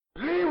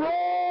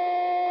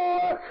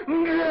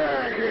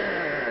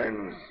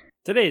Dragons!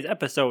 Today's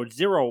episode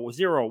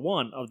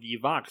 001 of the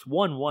Vox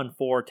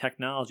 114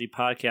 Technology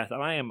Podcast,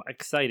 and I am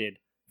excited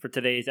for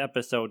today's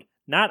episode.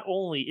 Not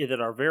only is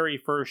it our very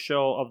first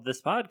show of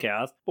this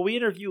podcast, but we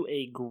interview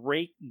a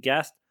great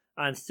guest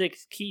on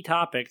 6 key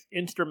topics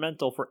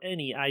instrumental for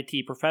any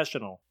IT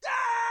professional.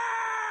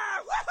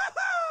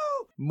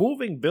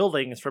 Moving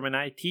buildings from an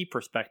IT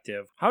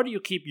perspective. How do you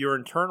keep your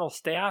internal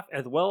staff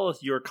as well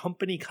as your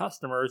company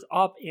customers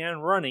up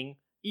and running,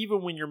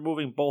 even when you're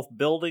moving both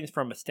buildings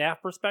from a staff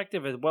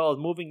perspective as well as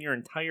moving your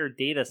entire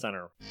data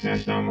center?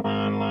 System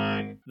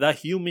online. The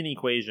human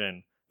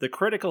equation. The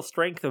critical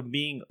strength of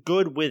being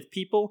good with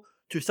people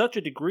to such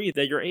a degree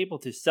that you're able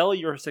to sell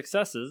your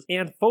successes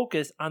and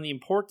focus on the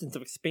importance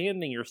of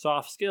expanding your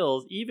soft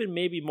skills, even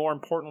maybe more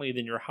importantly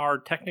than your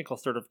hard technical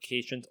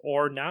certifications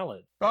or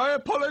knowledge. I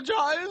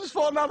apologize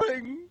for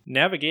nothing.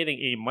 Navigating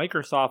a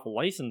Microsoft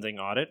licensing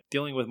audit.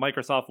 Dealing with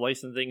Microsoft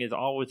licensing is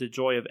always a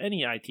joy of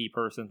any IT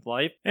person's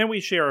life, and we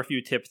share a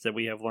few tips that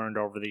we have learned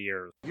over the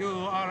years. You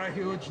are a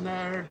huge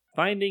nerd.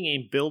 Finding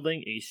and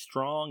building a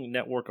strong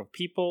network of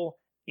people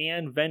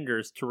and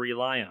vendors to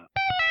rely on.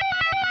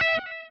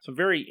 Some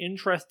very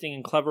interesting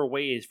and clever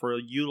ways for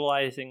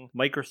utilizing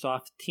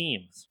Microsoft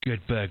Teams.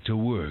 Get back to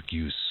work,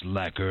 you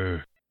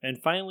slacker.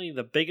 And finally,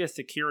 the biggest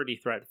security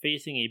threat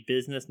facing a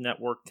business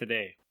network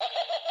today.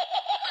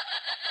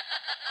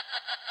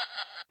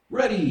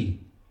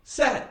 Ready,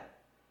 set,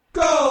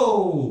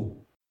 go!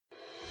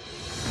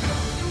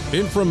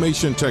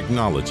 Information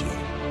technology,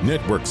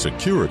 network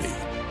security,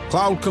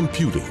 cloud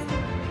computing,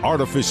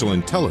 artificial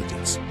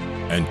intelligence,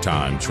 and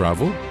time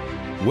travel?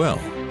 Well,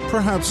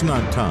 perhaps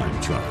not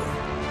time travel.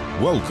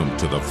 Welcome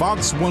to the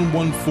Vox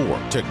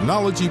 114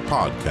 Technology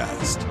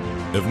Podcast.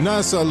 If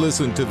NASA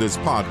listened to this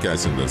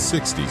podcast in the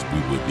 60s,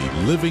 we would be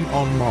living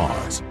on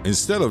Mars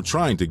instead of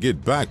trying to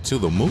get back to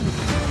the moon.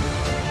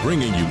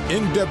 Bringing you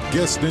in-depth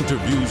guest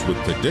interviews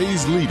with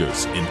today's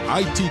leaders in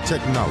IT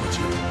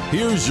technology.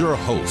 Here's your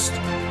host,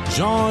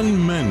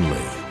 John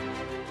Manley.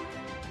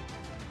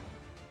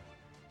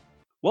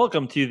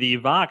 Welcome to the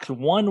Vox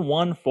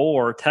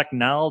 114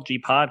 Technology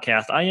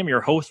Podcast. I am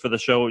your host for the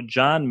show,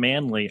 John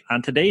Manley.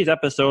 On today's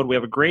episode, we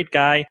have a great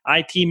guy,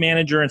 IT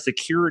manager and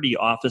security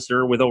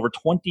officer with over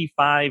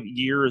 25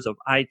 years of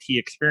IT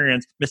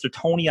experience, Mr.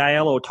 Tony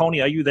Aiello.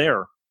 Tony, are you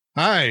there?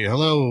 Hi,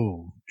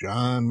 hello,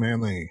 John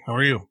Manley. How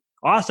are you?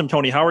 Awesome,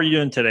 Tony. How are you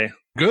doing today?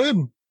 Good.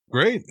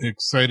 Great.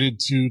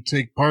 Excited to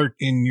take part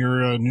in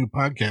your new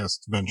podcast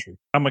venture.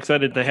 I'm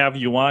excited to have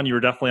you on. You were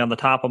definitely on the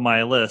top of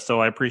my list,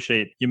 so I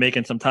appreciate you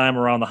making some time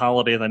around the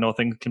holidays. I know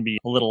things can be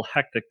a little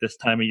hectic this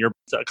time of year.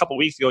 So a couple of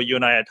weeks ago, you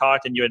and I had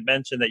talked, and you had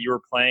mentioned that you were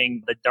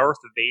playing the Darth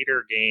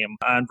Vader game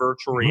on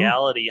virtual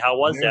reality. How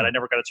was that? I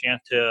never got a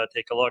chance to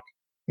take a look.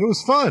 It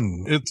was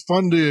fun. It's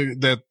fun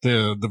that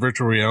the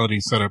virtual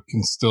reality setup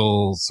can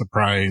still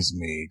surprise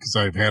me because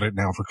I've had it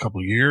now for a couple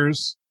of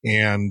years,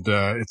 and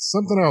it's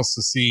something else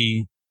to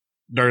see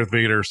Darth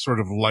Vader sort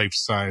of life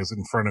size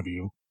in front of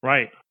you.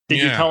 Right. Did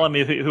you tell him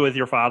who is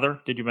your father?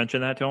 Did you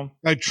mention that to him?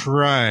 I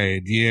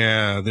tried.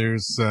 Yeah,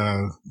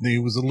 he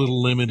was a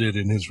little limited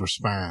in his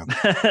response.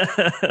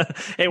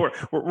 Hey,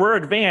 we're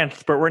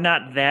advanced, but we're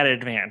not that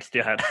advanced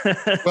yet.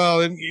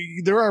 Well, and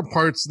there are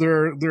parts,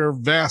 there are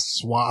vast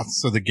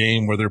swaths of the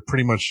game where they're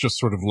pretty much just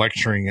sort of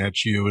lecturing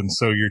at you, and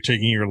so you're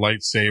taking your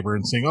lightsaber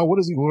and saying, "Oh, what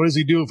does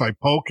he do if I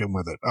poke him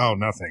with it? Oh,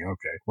 nothing.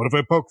 Okay. What if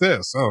I poke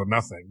this? Oh,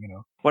 nothing. You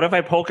know. What if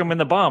I poke him in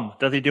the bum?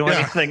 Does he do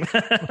anything?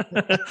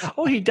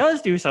 Oh, he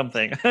does do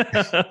something.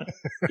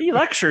 He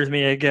lectures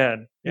me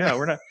again. Yeah,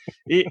 we're not.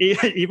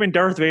 Even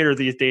Darth Vader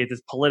these days is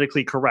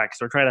politically correct,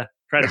 so try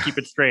to keep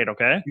it straight,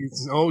 okay? He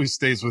always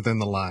stays within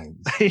the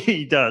lines.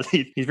 He does.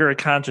 He's very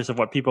conscious of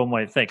what people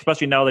might think,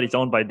 especially now that he's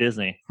owned by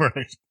Disney.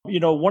 Right. You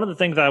know, one of the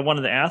things I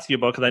wanted to ask you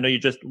about, because I know you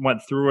just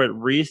went through it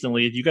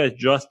recently, is you guys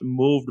just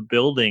moved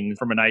buildings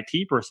from an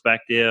IT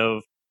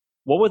perspective.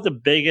 What was the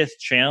biggest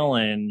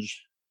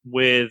challenge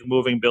with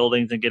moving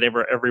buildings and get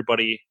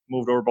everybody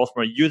moved over, both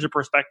from a user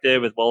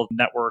perspective as well as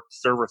network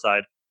server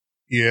side?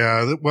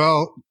 Yeah,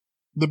 well,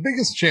 the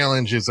biggest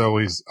challenge is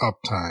always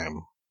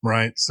uptime,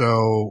 right?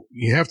 So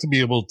you have to be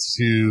able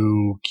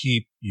to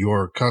keep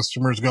your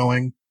customers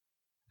going.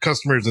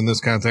 Customers in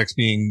this context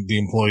being the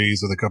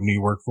employees of the company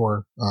you work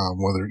for,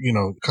 whether,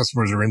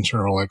 customers are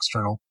internal or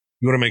external.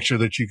 You want to make sure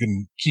that you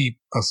can keep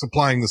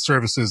supplying the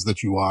services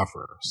that you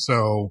offer.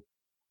 So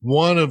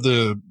one of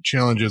the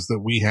challenges that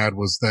we had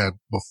was that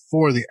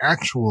before the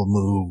actual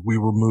move, we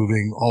were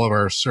moving all of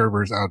our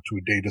servers out to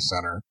a data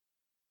center.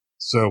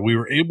 So we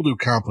were able to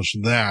accomplish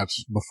that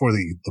before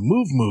the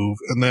move.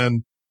 And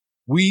then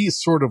we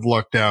sort of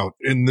lucked out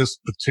in this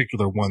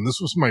particular one. This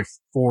was my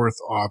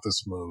 4th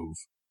office move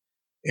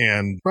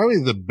and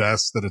probably the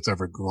best that it's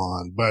ever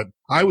gone. But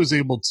I was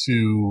able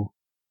to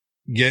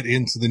get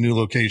into the new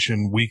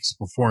location weeks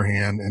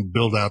beforehand and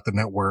build out the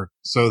network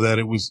so that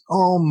it was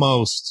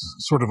almost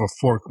sort of a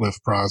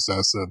forklift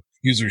process of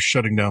users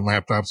shutting down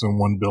laptops in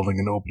one building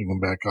and opening them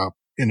back up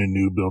in a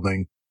new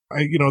building.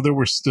 There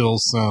were still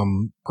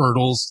some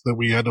hurdles that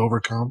we had to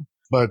overcome,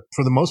 But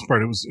for the most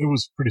part, it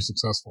was pretty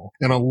successful.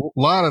 And a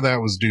lot of that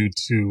was due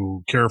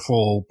to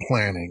careful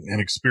planning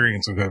and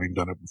experience of having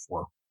done it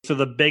before. So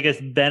the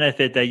biggest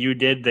benefit that you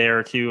did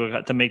there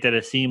to make that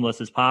as seamless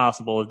as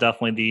possible is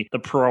definitely the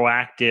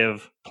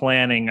proactive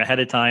planning ahead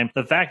of time.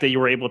 The fact that you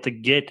were able to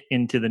get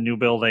into the new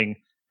building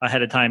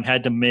ahead of time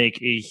had to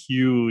make a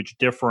huge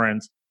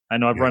difference. I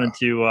know I've run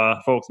into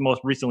folks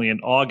most recently in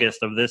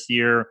August of this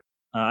year.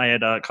 I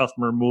had a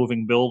customer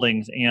moving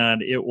buildings,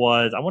 and it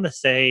was, I want to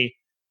say,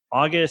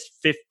 August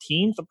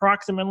 15th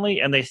approximately,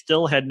 and they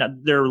still had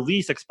their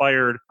lease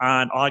expired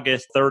on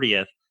August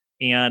 30th,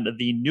 and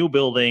the new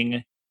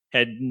building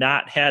had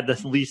not had the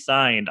lease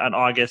signed on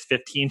August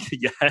 15th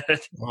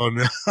yet. Oh,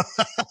 no.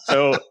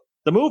 So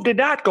the move did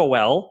not go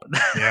well.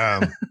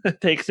 Yeah. It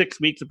takes 6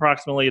 weeks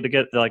approximately to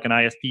get like an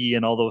ISP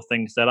and all those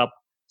things set up.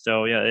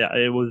 So yeah,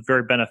 it was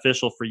very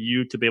beneficial for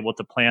you to be able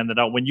to plan that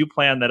out. When you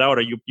plan that out,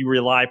 you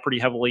rely pretty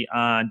heavily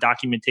on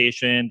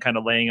documentation, kind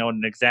of laying out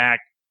an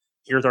exact,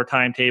 here's our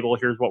timetable,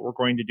 here's what we're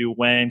going to do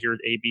when, here's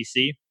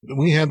ABC.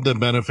 We had the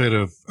benefit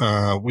of,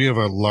 we have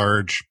a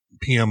large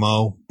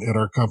PMO at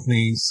our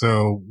company.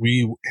 So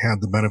we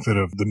had the benefit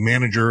of the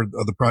manager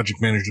of the project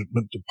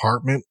management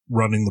department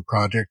running the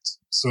project.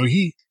 So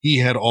he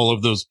had all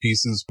of those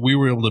pieces. We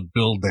were able to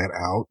build that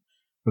out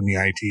from the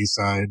IT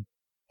side.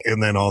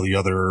 And then all the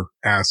other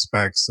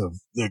aspects of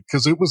it,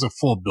 because it was a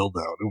full build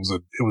out.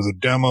 It was a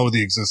demo of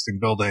the existing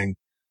building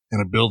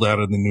and a build out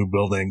of the new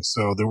building.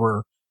 So there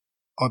were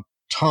a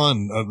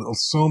ton of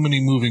so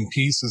many moving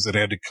pieces that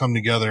had to come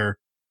together,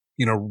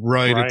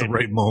 right at the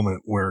right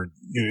moment, where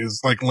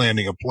it's like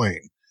landing a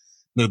plane.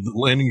 The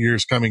landing gear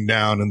is coming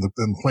down and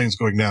the plane's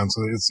going down.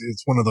 So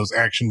it's one of those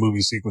action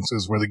movie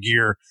sequences where the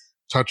gear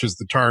touches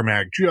the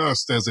tarmac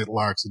just as it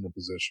locks into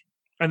position.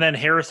 And then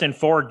Harrison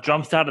Ford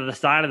jumps out of the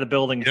side of the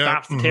building and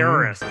stops the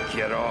terrorists.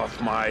 Get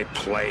off my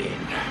plane.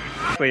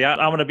 But yeah,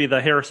 I'm going to be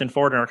the Harrison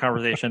Ford in our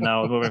conversation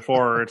now moving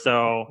forward.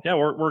 So yeah,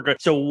 we're good.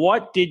 So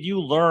what did you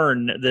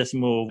learn this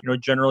move?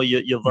 Generally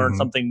you learn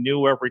something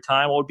new every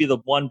time. What would be the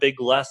one big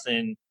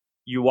lesson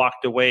you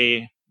walked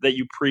away that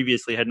you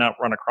previously had not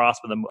run across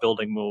with a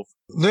building move?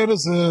 That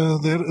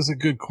is a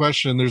good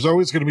question. There's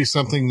always going to be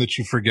something that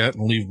you forget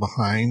and leave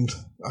behind.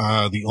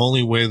 The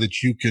only way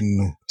that you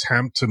can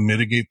attempt to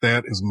mitigate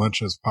that as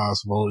much as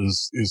possible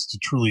is to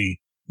truly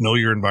know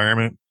your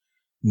environment,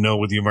 know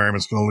what the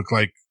environment's going to look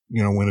like,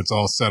 when it's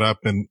all set up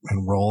and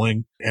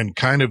rolling, and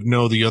kind of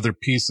know the other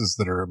pieces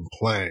that are in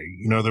play.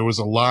 There was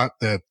a lot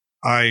that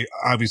I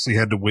obviously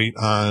had to wait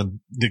on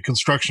the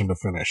construction to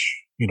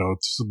finish,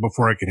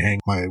 before I could hang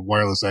my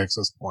wireless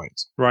access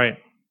points. Right.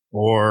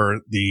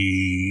 Or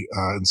the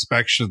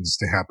inspections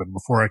to happen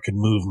before I could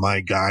move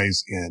my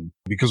guys in,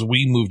 because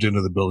we moved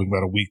into the building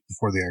about a week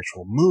before the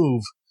actual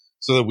move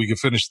so that we could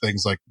finish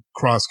things like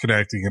cross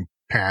connecting and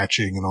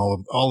patching and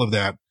all of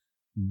that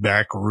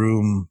back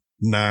room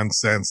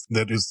nonsense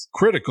that is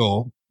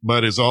critical,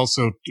 but is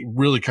also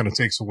really kind of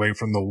takes away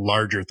from the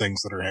larger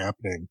things that are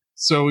happening.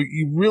 So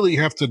you really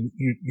have to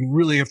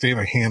have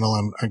a handle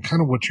on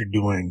kind of what you're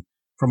doing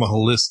from a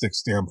holistic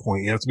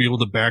standpoint. You have to be able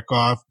to back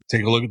off,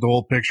 take a look at the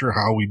whole picture,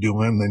 how we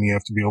doing. Then you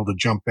have to be able to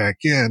jump back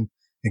in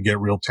and get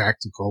real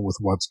tactical with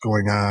what's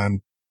going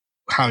on,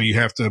 how you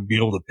have to be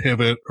able to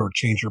pivot or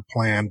change your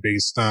plan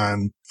based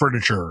on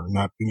furniture.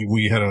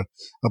 We had a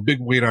big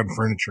weight on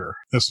furniture,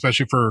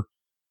 especially for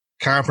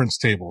conference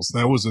tables.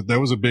 That was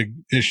a big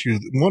issue.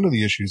 One of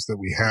the issues that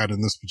we had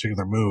in this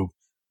particular move,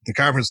 the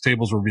conference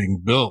tables were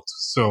being built.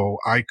 So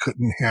I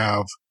couldn't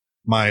have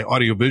my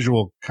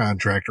audiovisual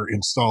contractor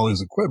install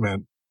his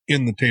equipment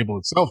in the table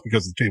itself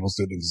because the tables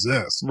didn't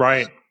exist.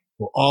 Right.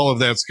 Well, all of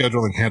that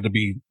scheduling had to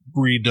be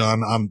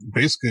redone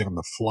basically on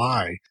the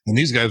fly. And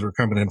these guys were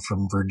coming in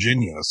from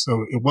Virginia.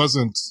 So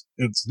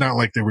it's not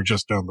like they were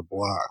just down the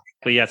block.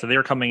 But yeah, so they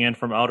were coming in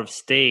from out of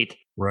state.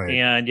 Right.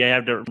 And you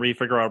have to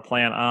refigure out a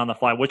plan on the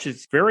fly, which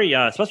is very,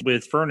 especially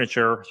with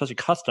furniture, especially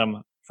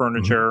custom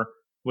furniture,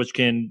 which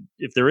can,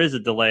 if there is a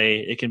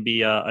delay, it can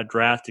be a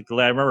drastic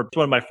delay. I remember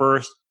one of my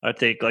first,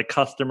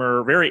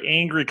 very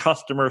angry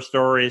customer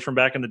stories from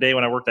back in the day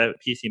when I worked at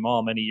PC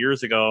Mall many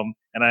years ago.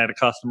 And I had a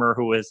customer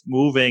who was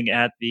moving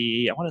I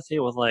want to say it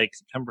was like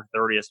September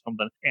 30th,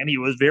 something. And he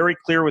was very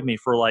clear with me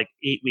for like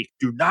 8 weeks.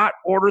 Do not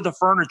order the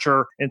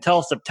furniture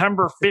until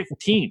September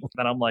 15th.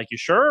 And I'm like, you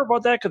sure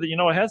about that? Because,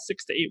 it has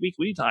 6 to 8 week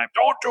lead time.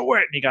 Don't do it.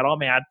 And he got all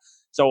mad.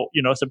 So,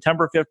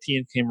 September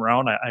 15th came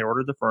around. I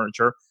ordered the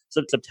furniture.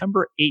 So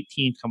September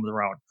 18th comes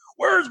around.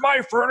 Where's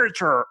my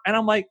furniture? And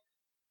I'm like,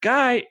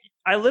 guy,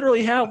 I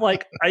literally have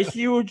like a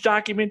huge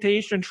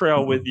documentation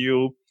trail with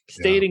you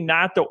stating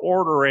not to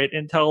order it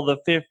until the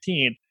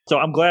 15th. So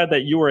I'm glad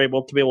that you were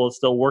able to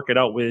still work it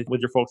out with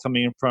your folks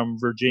coming in from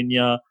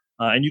Virginia.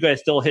 And you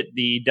guys still hit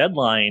the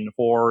deadline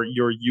for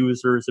your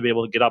users to be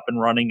able to get up and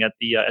running at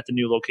the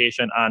new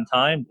location on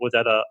time. Was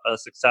that a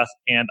success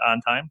and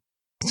on time?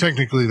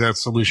 Technically, that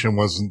solution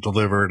wasn't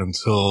delivered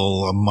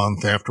until a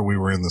month after we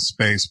were in the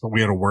space, but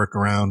we had a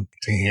workaround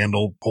to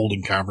handle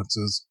holding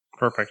conferences.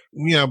 Perfect.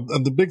 Yeah.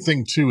 The big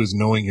thing too is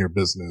knowing your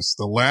business.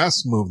 The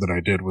last move that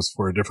I did was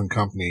for a different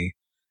company,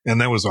 And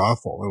that was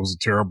awful. It was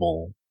a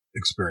terrible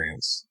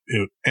experience.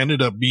 It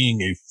ended up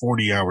being a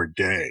 40-hour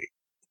day.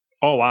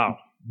 Oh, wow.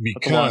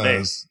 That's a long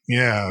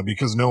day.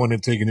 Because no one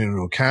had taken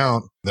into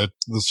account that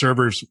the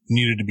servers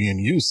needed to be in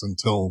use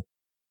until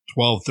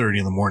 12:30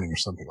 in the morning or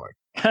something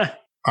like that.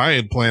 I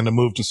had planned to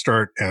move to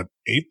start at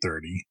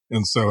 8:30.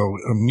 And so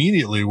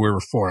immediately we were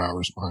 4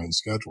 hours behind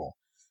schedule.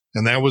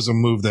 And that was a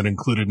move that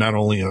included not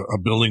only a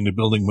building to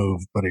building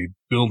move, but a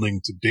building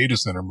to data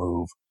center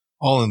move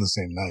all in the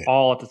same night.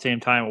 All at the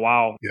same time.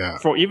 Wow. Yeah.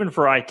 Even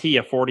for IT,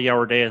 a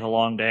 40-hour day is a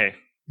long day.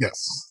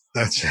 Yes.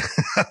 That's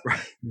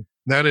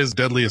that is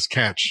deadliest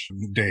catch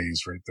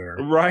days right there.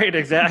 Right.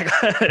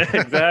 Exactly.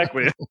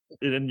 Exactly.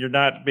 And you're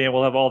not being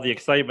able to have all the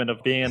excitement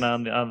of being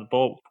on the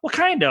boat. Well,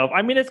 kind of.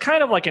 I mean, it's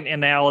kind of like an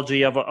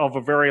analogy of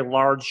a very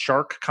large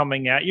shark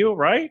coming at you,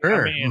 right?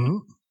 Sure. I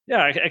mean,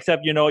 yeah,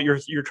 except,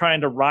 you're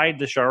trying to ride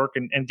the shark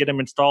and get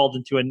him installed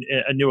into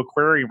a new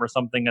aquarium or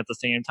something at the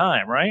same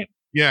time, right?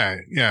 Yeah.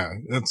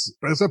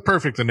 That's a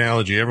perfect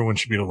analogy. Everyone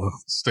should be able to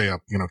stay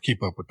up,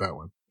 keep up with that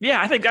one. Yeah,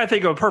 I think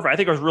it was perfect. I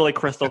think it was really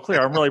crystal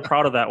clear. I'm really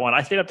proud of that one.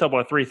 I stayed up till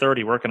about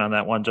 3:30 working on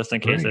that one just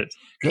in case it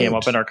came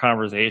up in our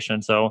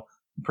conversation. So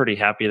I'm pretty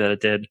happy that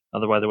it did.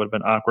 Otherwise, it would have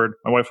been awkward.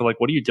 My wife was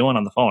like, "What are you doing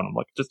on the phone?" I'm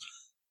like,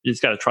 you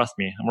just got to trust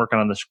me. I'm working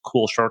on this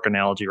cool shark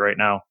analogy right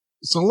now.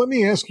 So let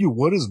me ask you,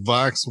 what is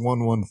Vox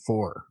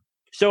 114?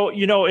 So,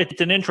 it's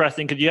an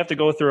interesting because you have to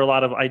go through a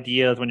lot of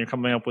ideas when you're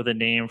coming up with a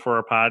name for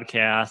a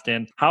podcast.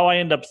 And how I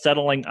end up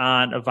settling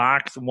on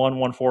Vox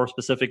 114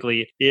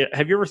 specifically.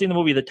 Have you ever seen the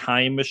movie The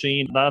Time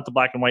Machine? Not the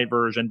black and white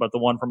version, but the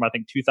one from, I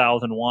think,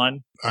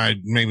 2001.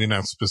 Maybe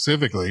not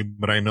specifically,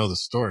 but I know the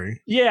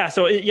story. Yeah.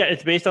 So,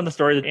 it's based on the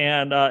story.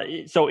 And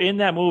so in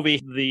that movie,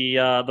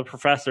 the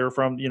professor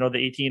from, the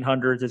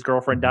 1800s, his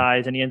girlfriend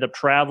dies, and he ends up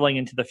traveling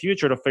into the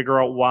future to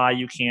figure out why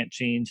you can't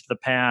change the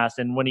past.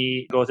 And when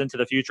he goes into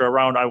the future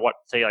around,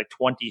 say like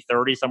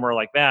 2030, somewhere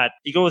like that,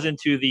 he goes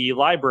into the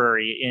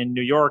library in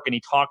New York and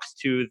he talks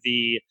to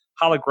the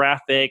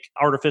holographic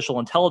artificial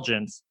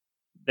intelligence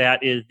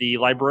that is the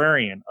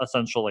librarian,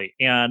 essentially.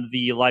 And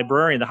the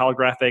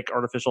holographic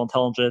artificial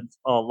intelligence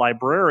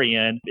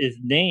librarian is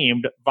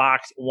named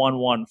Vox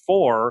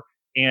 114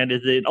 and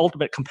is an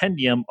ultimate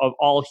compendium of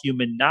all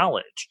human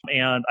knowledge.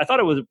 And I thought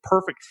it was a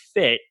perfect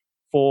fit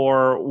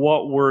for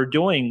what we're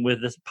doing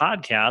with this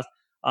podcast.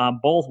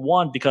 Both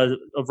one, because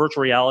of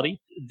virtual reality,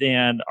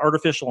 then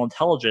artificial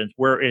intelligence,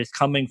 where it's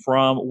coming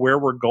from, where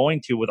we're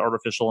going to with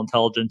artificial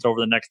intelligence over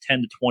the next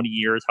 10 to 20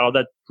 years, how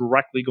that's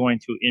directly going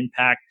to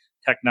impact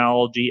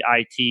technology,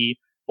 IT,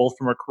 both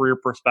from a career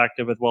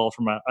perspective as well as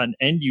from an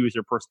end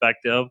user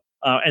perspective.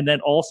 And then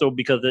also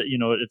because,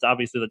 it's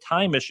obviously the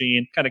time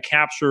machine kind of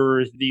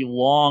captures the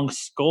long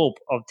scope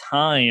of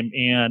time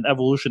and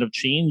evolution of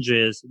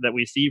changes that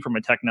we see from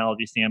a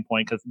technology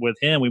standpoint. Because with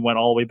him, we went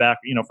all the way back,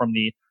 from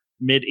the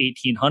mid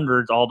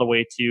 1800s all the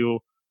way to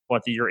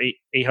the year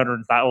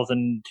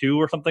 800,002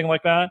 or something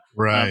like that.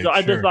 Right. So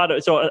I just thought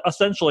so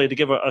essentially, to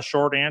give a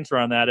short answer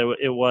on that,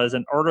 it was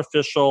an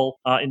artificial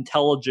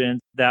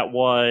intelligence that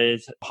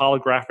was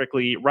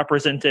holographically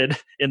represented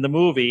in the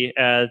movie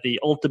as the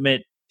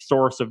ultimate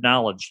source of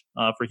knowledge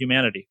for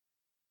humanity.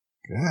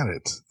 Got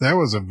it. That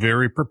was a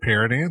very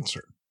prepared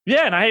answer.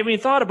 Yeah, and I haven't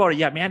even thought about it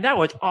yet, man. That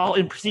was all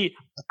in. See,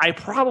 I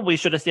probably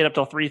should have stayed up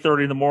till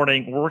 3:30 in the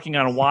morning working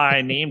on why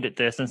I named it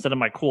this instead of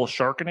my cool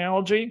shark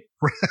analogy.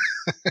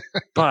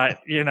 But,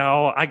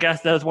 I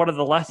guess that's one of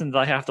the lessons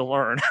I have to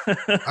learn.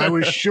 I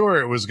was sure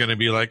it was going to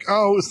be like,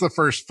 oh, it's the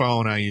first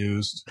phone I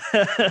used.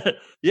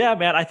 Yeah,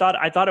 man. I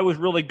thought it was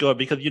really good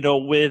because,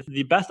 with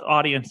the best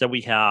audience that we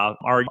have,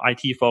 our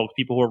IT folks,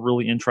 people who are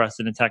really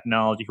interested in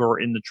technology, who are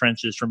in the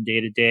trenches from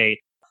day to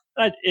day.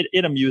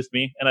 It amused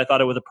me, and I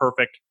thought it was a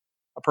perfect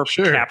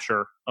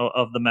capture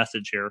of the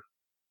message here.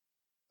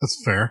 That's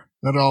fair.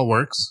 That all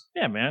works.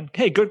 Yeah, man.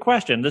 Hey, good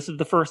question. This is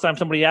the first time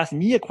somebody asked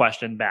me a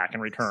question back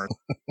in return.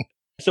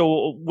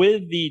 So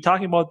with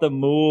talking about the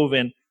move,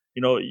 and,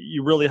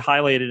 you really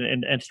highlighted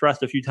and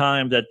stressed a few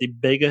times that the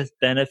biggest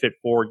benefit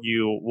for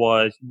you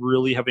was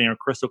really having a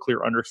crystal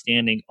clear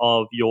understanding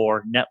of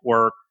your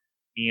network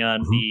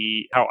and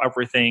how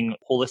everything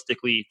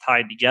holistically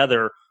tied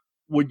together.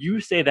 Would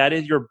you say that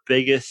is your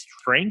biggest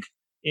strength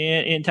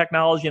in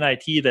technology and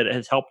IT that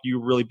has helped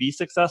you really be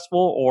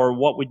successful? Or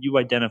what would you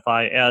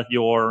identify as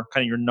your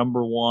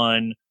number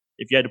one,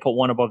 if you had to put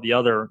one above the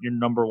other, your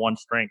number one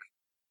strength?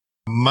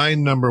 My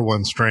number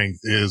one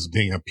strength is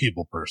being a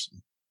people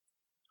person.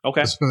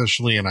 Okay.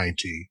 Especially in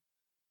IT.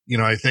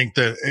 I think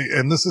that,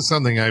 and this is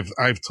something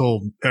I've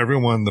told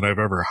everyone that I've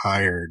ever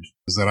hired,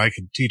 is that I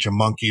could teach a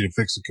monkey to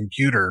fix a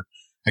computer.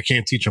 I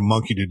can't teach a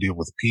monkey to deal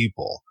with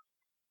people.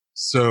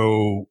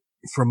 So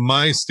from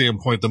my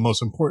standpoint, the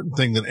most important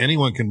thing that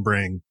anyone can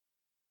bring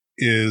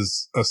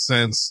is a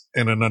sense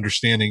and an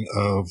understanding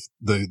of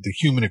the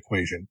human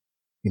equation,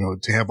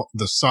 to have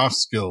the soft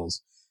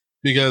skills.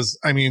 Because,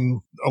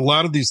 a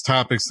lot of these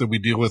topics that we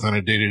deal with on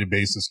a day-to-day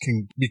basis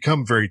can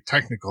become very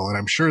technical. And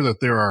I'm sure that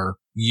there are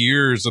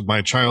years of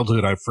my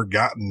childhood I've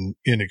forgotten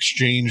in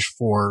exchange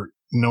for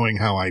knowing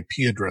how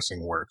IP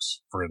addressing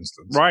works, for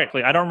instance. Right.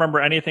 Like, I don't remember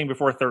anything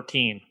before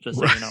 13, just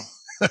so you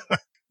know.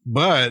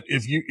 But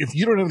if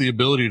you don't have the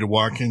ability to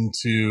walk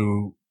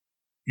into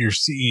your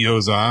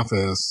CEO's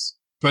office,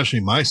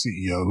 especially my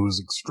CEO,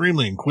 who's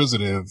extremely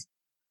inquisitive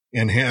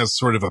and has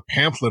sort of a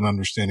pamphlet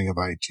understanding of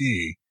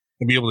IT,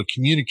 and be able to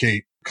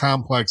communicate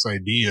complex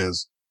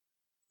ideas,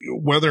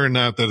 whether or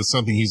not that is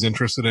something he's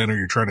interested in, or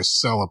you're trying to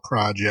sell a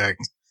project,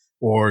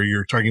 or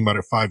you're talking about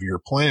a 5-year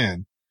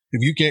plan,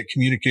 if you can't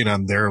communicate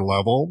on their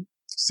level,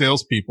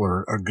 salespeople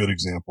are a good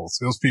example.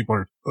 Salespeople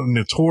are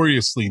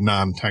notoriously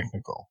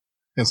non-technical.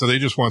 And so they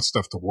just want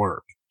stuff to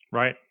work.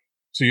 Right.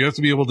 So you have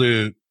to be able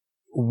to,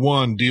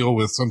 one, deal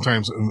with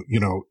sometimes,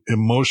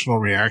 emotional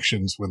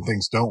reactions when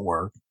things don't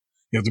work.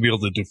 You have to be able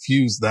to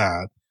diffuse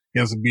that. You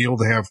have to be able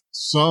to have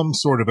some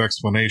sort of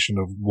explanation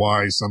of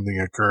why something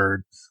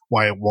occurred,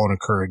 why it won't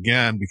occur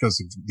again because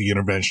of the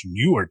intervention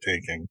you are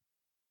taking.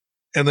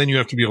 And then you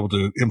have to be able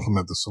to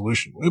implement the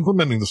solution.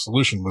 Implementing the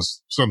solution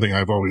was something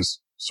I've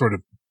always sort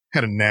of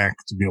had a knack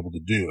to be able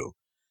to do.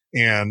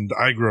 And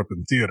I grew up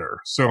in theater.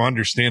 So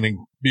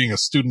understanding, being a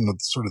student of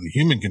sort of the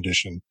human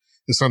condition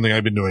is something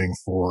I've been doing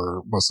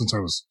since I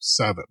was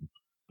 7.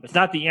 It's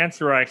not the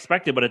answer I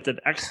expected, but it's an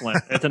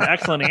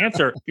excellent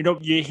answer.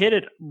 You hit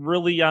it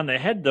really on the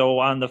head, though,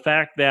 on the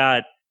fact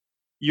that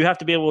you have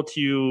to be able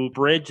to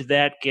bridge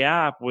that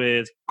gap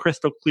with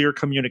crystal clear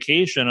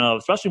communication of,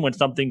 especially when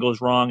something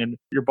goes wrong and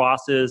your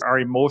bosses are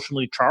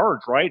emotionally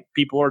charged, right?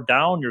 People are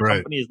down, your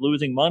company is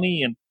losing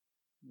money, and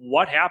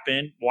what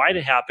happened, why did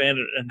it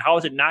happen, and how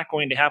is it not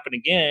going to happen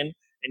again?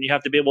 And you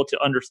have to be able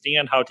to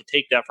understand how to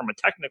take that from a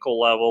technical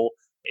level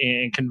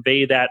and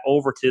convey that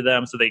over to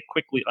them so they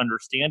quickly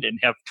understand it and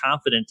have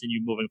confidence in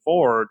you moving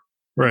forward.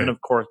 Right. And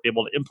of course, be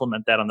able to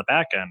implement that on the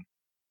back end.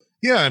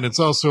 Yeah. And it's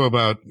also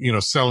about,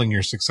 selling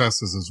your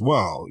successes as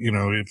well.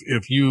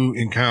 If you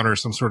encounter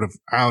some sort of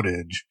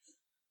outage,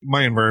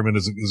 my environment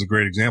is a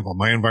great example.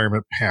 My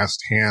environment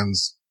passed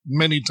hands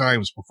many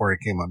times before I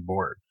came on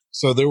board.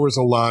 So there was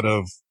a lot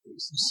of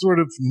sort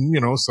of,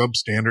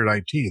 substandard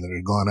IT that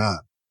had gone on.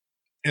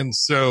 And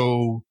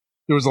so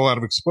there was a lot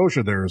of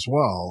exposure there as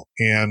well.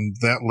 And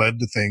that led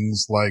to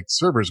things like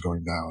servers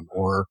going down,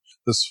 or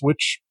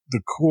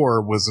the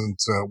core wasn't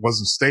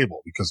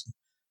stable, because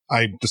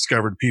I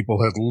discovered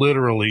people had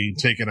literally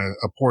taken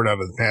a port out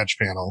of the patch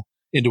panel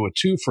into a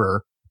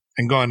twofer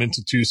and gone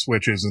into 2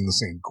 switches in the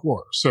same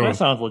core. So that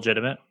sounds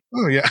legitimate.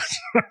 Oh yeah.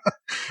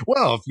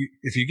 Well,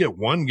 if you get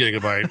 1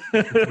 gigabyte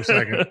per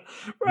second,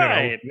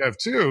 right, you have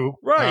 2.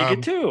 Right, you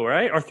get 2,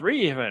 right, or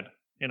 3 even.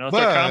 So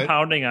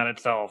compounding on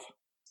itself.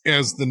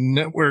 As the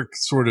network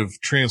sort of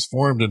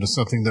transformed into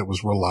something that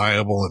was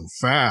reliable and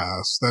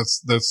fast,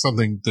 that's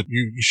something that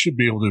you should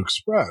be able to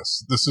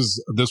express.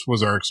 This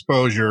was our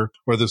exposure,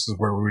 or this is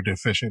where we were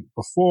deficient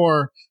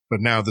before, but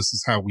now this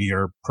is how we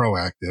are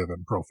proactive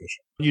and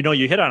proficient.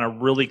 You hit on a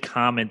really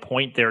common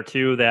point there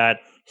too, that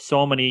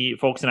so many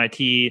folks in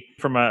IT,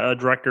 from a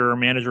director or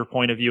manager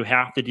point of view,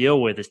 have to deal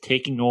with, is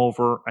taking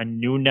over a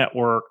new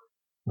network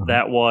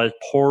that was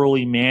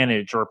poorly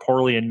managed or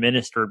poorly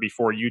administered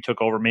before you took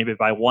over, maybe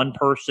by one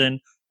person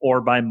or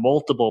by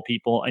multiple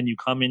people, and you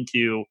come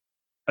into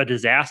a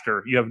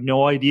disaster. You have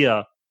no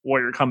idea what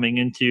you're coming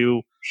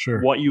into,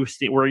 where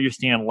you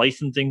stand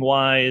licensing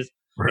wise.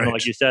 Right.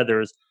 Like you said,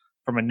 there's,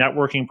 from a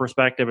networking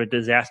perspective, a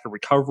disaster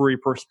recovery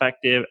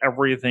perspective,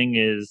 everything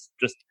is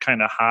just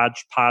kind of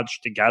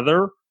hodgepodge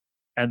together,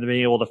 and to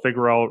be able to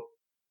figure out,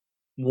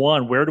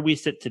 one, where do we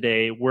sit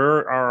today? Where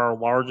are our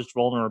largest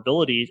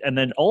vulnerabilities? And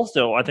then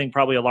also, I think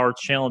probably a large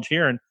challenge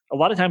here, and a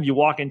lot of times you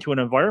walk into an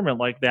environment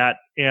like that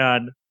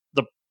and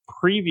the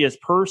previous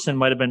person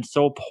might have been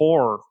so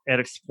poor at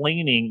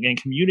explaining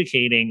and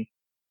communicating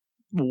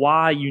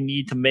why you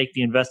need to make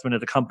the investment of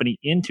the company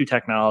into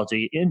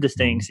technology, into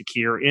staying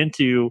secure,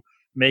 into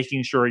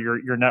making sure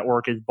your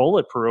network is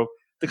bulletproof.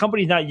 The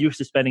company's not used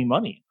to spending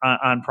money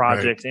on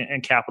projects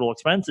and capital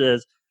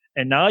expenses.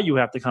 And now you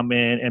have to come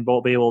in and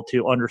be able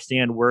to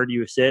understand, where do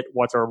you sit?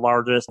 What's our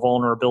largest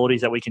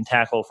vulnerabilities that we can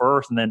tackle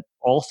first? And then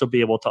also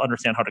be able to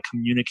understand how to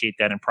communicate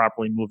that and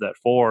properly move that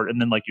forward. And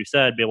then, like you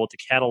said, be able to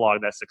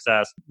catalog that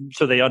success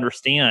so they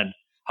understand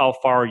how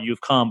far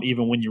you've come,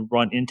 even when you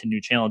run into new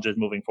challenges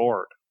moving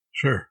forward.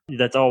 Sure.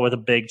 That's always a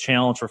big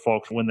challenge for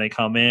folks when they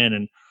come in.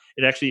 And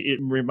it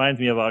reminds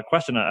me of a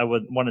question I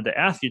wanted to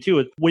ask you too.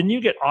 Is when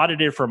you get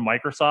audited from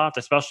Microsoft,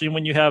 especially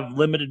when you have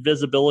limited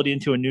visibility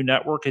into a new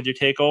network as you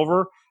take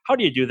over, how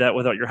do you do that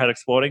without your head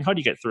exploding? How do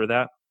you get through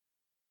that?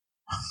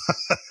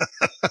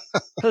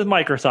 Because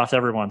Microsoft's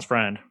everyone's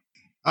friend.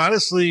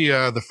 Honestly,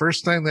 the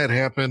first time that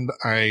happened,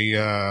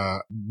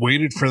 I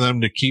waited for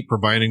them to keep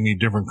providing me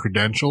different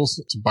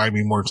credentials to buy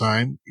me more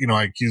time.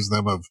 I accused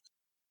them of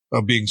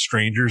being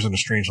strangers in a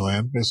strange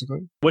land,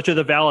 basically. Which is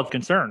a valid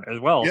concern as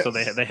well. Yes. So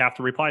they have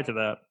to reply to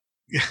that.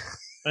 Yeah.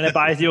 And it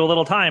buys you a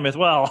little time as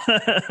well.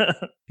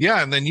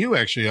 Yeah, and then you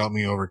actually helped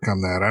me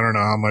overcome that. I don't know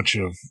how much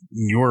of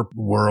your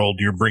world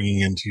you're bringing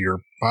into your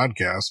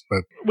podcast,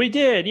 but we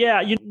did,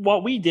 yeah.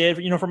 What we did,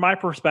 from my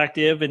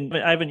perspective, and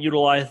I haven't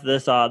utilized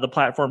this the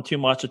platform too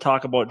much to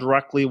talk about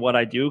directly what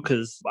I do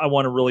because I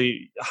want to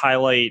really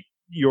highlight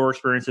your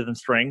experiences and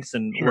strengths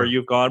and where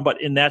you've gone.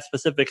 But in that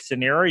specific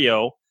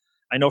scenario,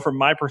 I know from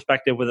my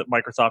perspective with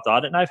Microsoft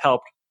Audit, and I've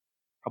helped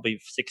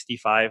probably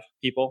 65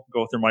 people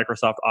go through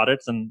Microsoft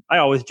audits. And I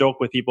always joke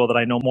with people that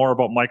I know more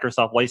about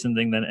Microsoft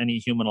licensing than any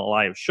human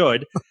alive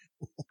should.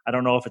 I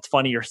don't know if it's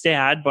funny or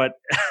sad, but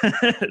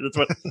that's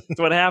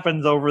what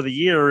happens over the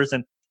years.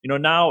 And,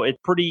 now it's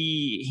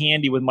pretty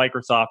handy with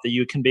Microsoft that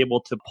you can be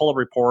able to pull a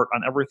report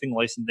on everything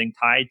licensing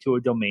tied to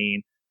a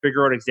domain,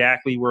 figure out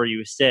exactly where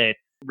you sit,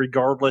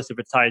 regardless if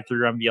it's tied through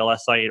your MVLS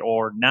site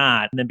or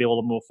not, and then be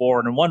able to move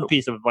forward. And one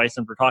piece of advice,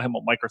 and we're talking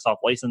about Microsoft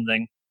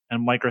licensing,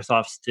 and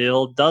Microsoft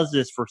still does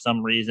this for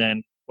some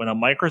reason. When a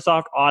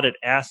Microsoft audit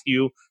asks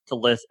you to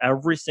list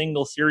every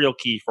single serial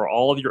key for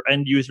all of your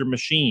end user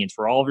machines,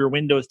 for all of your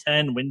Windows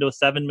 10, Windows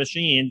 7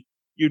 machines,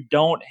 you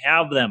don't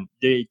have them.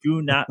 They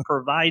do not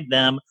provide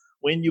them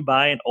when you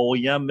buy an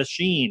OEM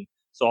machine.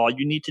 So all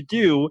you need to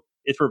do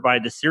is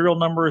provide the serial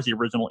numbers, the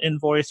original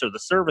invoice, or the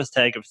service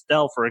tag of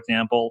Dell, for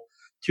example,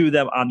 to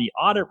them on the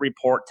audit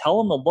report. Tell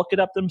them to look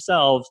it up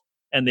themselves,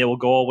 and they will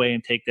go away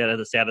and take that as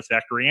a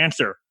satisfactory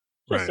answer.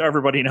 Just so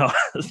everybody knows,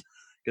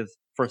 because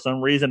for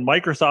some reason,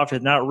 Microsoft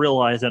has not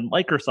realized that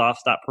Microsoft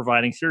stopped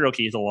providing serial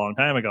keys a long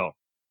time ago.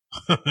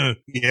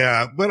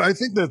 Yeah, but I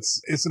think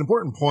it's an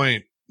important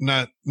point,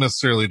 not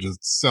necessarily to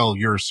sell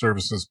your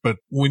services, but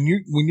when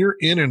you're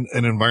in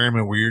an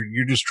environment where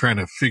you're just trying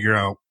to figure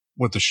out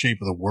what the shape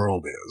of the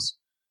world is,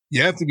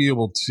 you have to be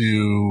able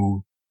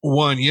to,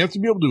 you have to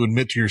be able to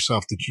admit to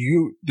yourself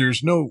that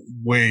there's no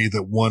way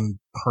that one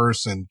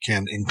person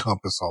can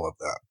encompass all of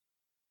that.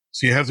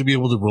 So you have to be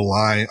able to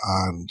rely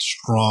on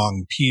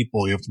strong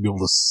people. You have to be able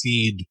to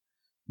cede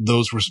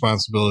those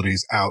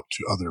responsibilities out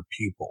to other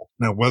people.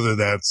 Now, whether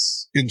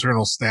that's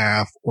internal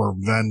staff or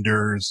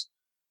vendors,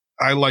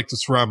 I like to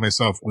surround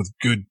myself with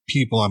good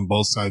people on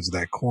both sides of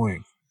that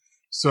coin.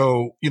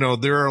 So,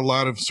 there are a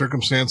lot of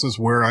circumstances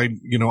where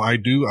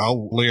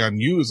I'll lay on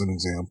you as an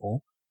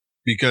example.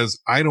 Because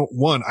I don't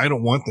want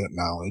that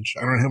knowledge.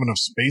 I don't have enough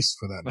space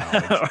for that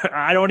knowledge.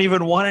 I don't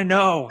even want to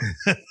know.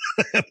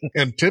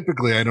 And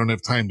typically I don't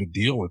have time to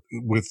deal with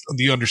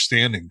the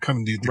understanding,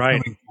 coming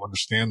to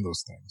understand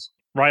those things.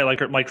 Right.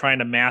 Like trying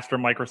to master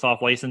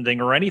Microsoft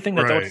licensing or anything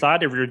that's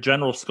outside of your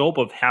general scope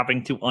of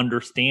having to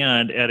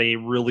understand at a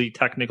really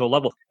technical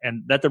level.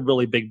 And that's a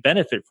really big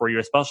benefit for you,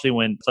 especially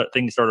when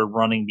things started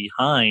running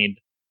behind,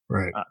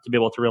 to be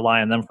able to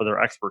rely on them for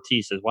their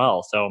expertise as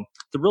well. So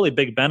it's a really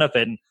big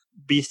benefit. And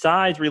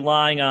besides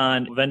relying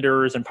on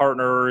vendors and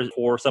partners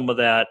for some of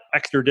that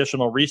extra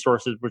additional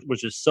resources,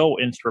 which is so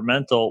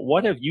instrumental,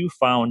 what have you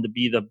found to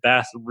be the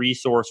best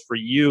resource for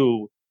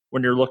you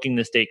when you're looking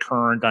to stay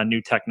current on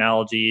new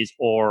technologies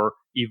or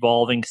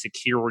evolving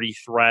security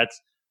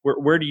threats?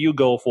 Where do you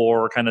go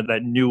for kind of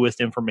that newest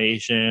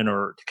information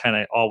or to kind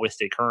of always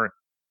stay current?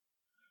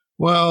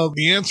 Well,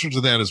 the answer to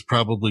that is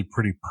probably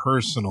pretty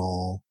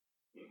personal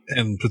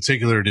and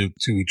particular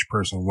to each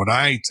person. What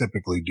I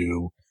typically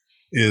do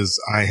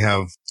is I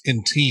have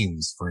in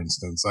Teams, for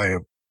instance, I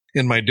have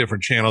in my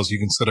different channels, you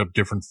can set up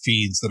different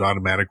feeds that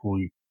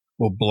automatically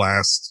will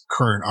blast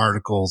current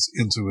articles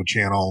into a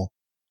channel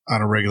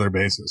on a regular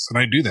basis. And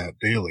I do that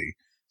daily.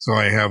 So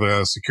I have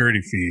a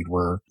security feed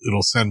where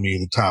it'll send me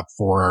the top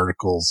 4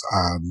 articles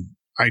on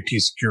IT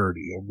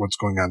security of what's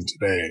going on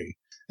today.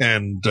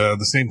 And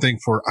the same thing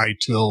for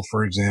ITIL,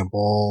 for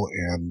example,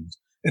 and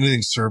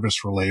anything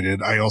service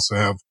related. I also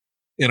have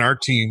in our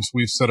teams,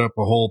 we've set up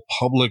a whole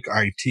public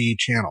IT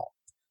channel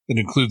that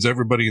includes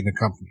everybody in the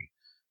company.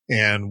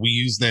 And we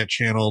use that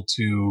channel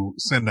to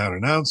send out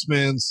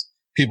announcements.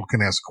 People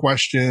can ask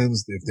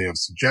questions if they have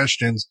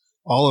suggestions.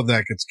 All of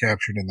that gets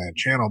captured in that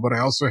channel. But I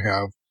also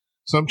have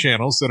some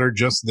channels that are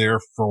just there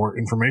for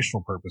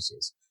informational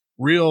purposes.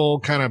 Real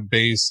kind of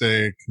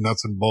basic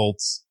nuts and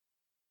bolts.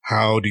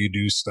 How do you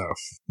do stuff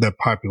that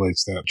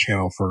populates that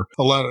channel for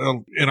a lot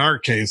of, in our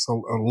case, a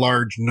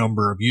large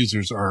number of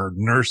users are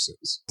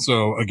nurses.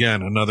 So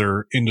again,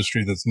 another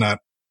industry that's not,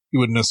 you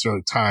wouldn't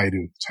necessarily tie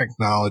to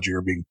technology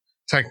or being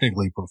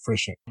technically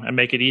proficient. And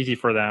make it easy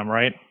for them,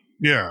 right?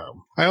 Yeah.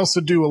 I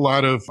also do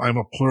I'm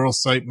a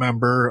Pluralsight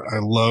member. I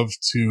love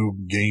to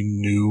gain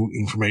new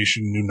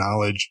information, new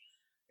knowledge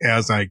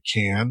as I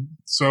can.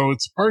 So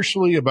it's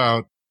partially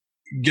about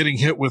getting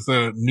hit with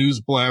a news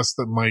blast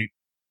that might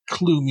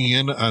clue me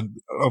in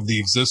of the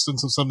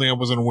existence of something I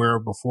wasn't aware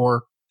of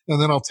before.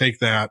 And then I'll take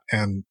that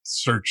and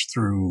search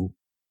through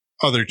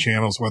other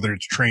channels, whether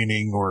it's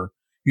training or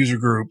user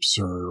groups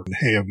or,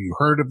 hey, have you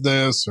heard of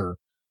this? Or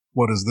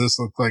what does this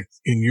look like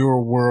in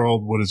your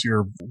world? What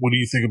do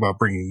you think about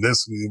bringing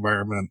this to the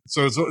environment?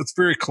 So it's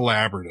very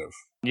collaborative.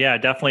 Yeah,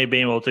 definitely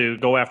being able to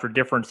go after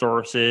different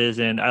sources.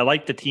 And I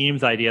like the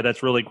Teams idea.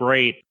 That's really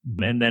great.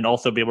 And then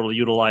also be able to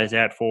utilize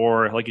that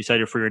for, like you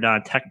said, for your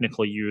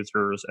non-technical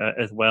users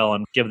as well,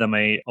 and give them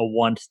a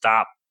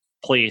one-stop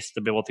place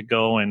to be able to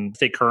go and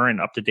stay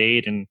current, up to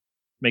date, and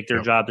make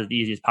their jobs as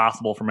easy as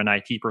possible from an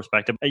IT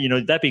perspective.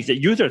 And, that being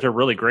said, users are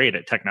really great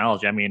at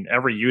technology. I mean,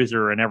 every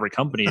user in every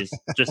company is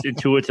just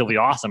intuitively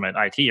awesome at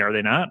IT, are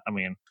they not? I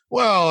mean,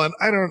 well, and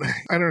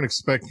I don't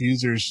expect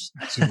users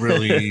to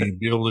really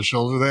be able to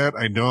shoulder that.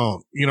 I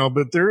don't,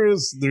 but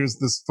there's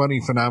this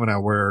funny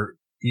phenomena where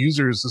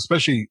users,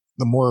 especially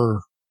the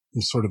more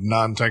sort of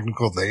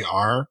non-technical they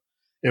are,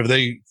 if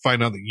they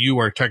find out that you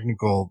are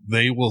technical,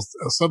 they will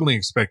suddenly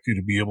expect you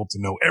to be able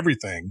to know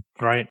everything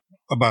right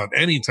about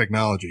any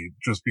technology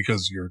just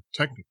because you're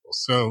technical.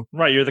 So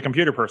right, you're the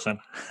computer person.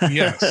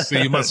 Yes, so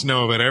you must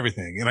know about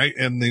everything.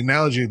 And the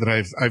analogy that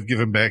I've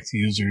given back to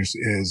users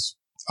is,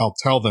 I'll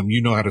tell them,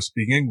 you know how to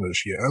speak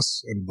English,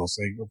 yes, and they'll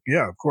say,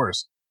 yeah, of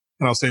course.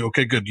 And I'll say,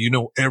 okay, good. Do you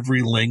know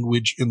every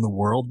language in the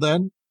world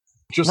then?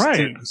 Just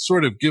to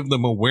sort of give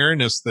them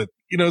awareness that,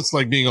 it's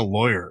like being a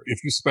lawyer.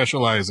 If you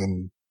specialize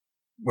in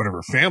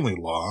whatever family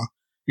law,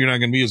 you're not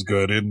going to be as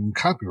good in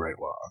copyright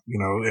law,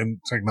 and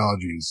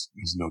technology is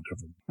no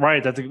different.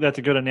 Right. That's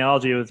a good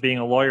analogy with being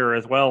a lawyer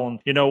as well. And,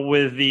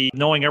 with the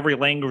knowing every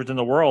language in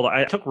the world,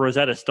 I took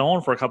Rosetta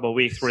Stone for a couple of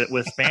weeks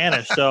with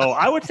Spanish. So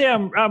I would say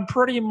I'm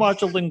pretty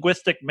much a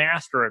linguistic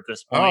master at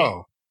this point.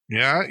 Oh,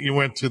 yeah. You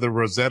went to the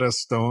Rosetta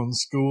Stone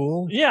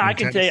school? Yeah, I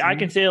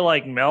can say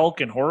like milk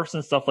and horse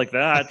and stuff like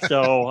that.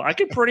 So I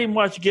could pretty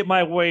much get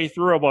my way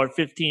through about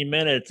 15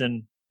 minutes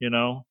and,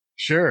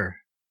 Sure.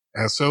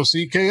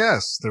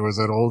 SOCKS. There was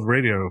that old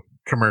radio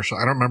commercial.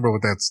 I don't remember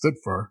what that stood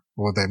for,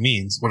 what that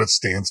means, what it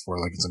stands for.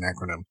 Like it's an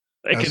acronym.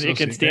 It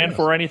can stand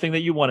for anything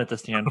that you want it to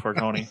stand for,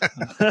 Tony.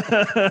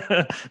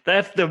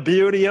 That's the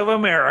beauty of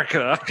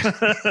America.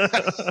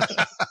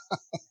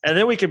 And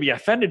then we could be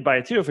offended by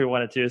it too if we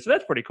wanted to. So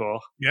that's pretty cool.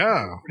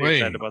 Yeah. Pretty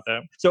excited about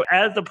that. So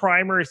as the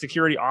primary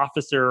security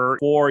officer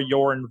for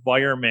your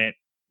environment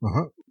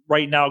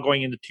right now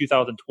going into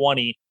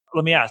 2020,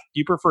 let me ask,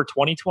 do you prefer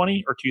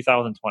 2020 or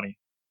 2020?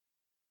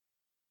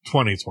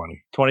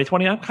 2020.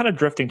 2020? I'm kind of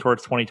drifting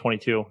towards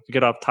 2022 to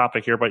get off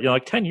topic here. But,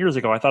 like 10 years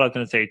ago, I thought I was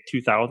going to say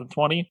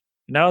 2020.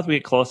 Now as we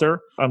get closer,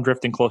 I'm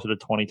drifting closer to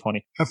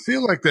 2020. I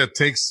feel like that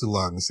takes too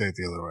long to say it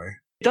the other way.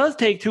 It does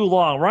take too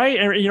long, right?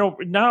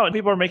 And, now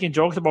people are making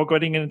jokes about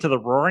getting into the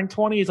roaring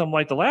 20s. I'm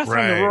like, the last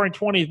time the roaring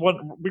 20s,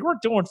 we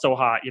weren't doing so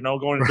hot,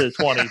 going into the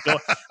 20s.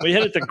 We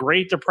hit the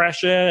Great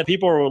Depression.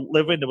 People were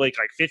living to like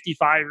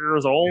 55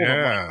 years old.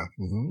 Yeah.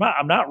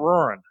 I'm not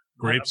roaring.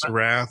 Grapes of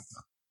Wrath.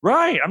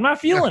 Right. I'm not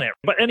feeling it.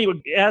 But anyway,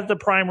 as the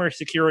primary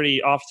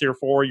security officer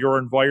for your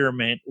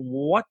environment,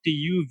 what do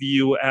you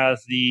view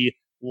as the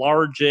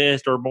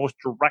largest or most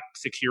direct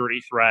security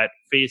threat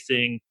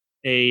facing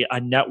a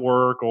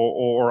network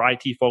or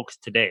IT folks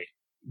today?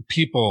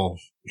 People.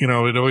 It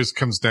always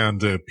comes down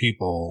to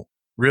people.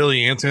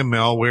 Really,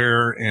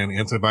 anti-malware and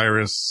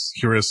antivirus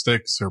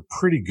heuristics are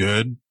pretty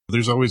good.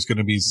 There's always going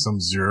to be some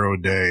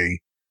 0-day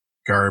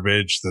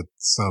garbage that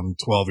some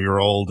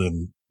 12-year-old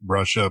in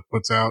Russia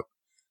puts out.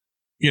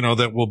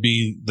 That will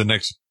be the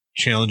next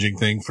challenging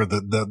thing for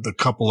the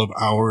couple of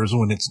hours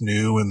when it's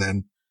new. And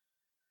then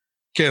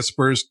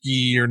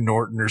Kaspersky or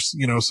Norton or,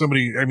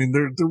 somebody, I mean,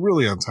 they're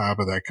really on top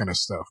of that kind of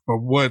stuff. But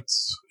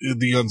what's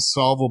the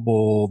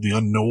unsolvable, the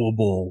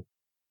unknowable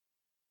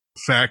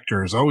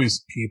factor is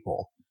always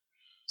people.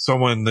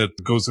 Someone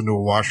that goes into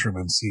a washroom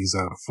and sees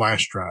a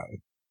flash drive.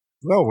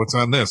 Oh, what's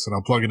on this? And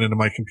I'll plug it into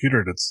my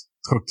computer that's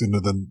hooked into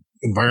the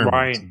environment.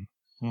 Right.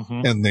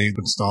 And they're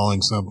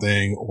installing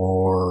something,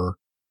 or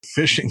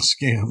phishing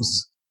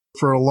scams.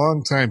 For a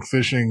long time,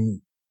 phishing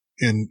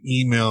in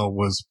email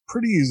was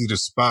pretty easy to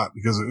spot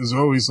because it was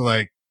always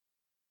like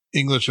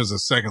English as a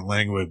second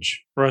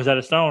language.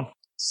 Rosetta Stone.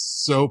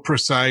 So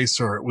precise,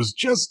 or it was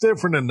just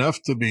different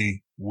enough to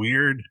be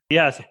weird.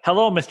 Yes.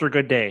 Hello, Mr.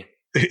 Good Day.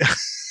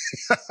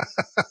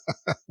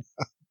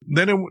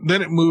 Then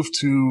it moved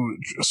to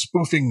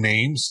spoofing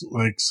names.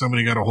 Like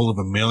somebody got a hold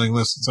of a mailing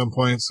list at some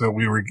point. So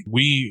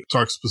we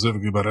talked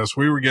specifically about us.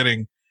 We were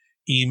getting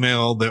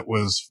email that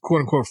was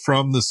quote unquote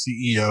from the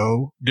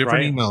CEO,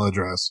 different email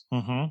address,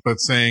 but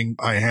saying,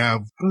 I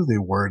have, how do they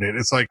word it?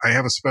 It's like, I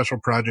have a special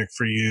project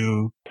for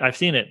you. I've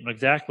seen it.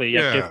 Exactly.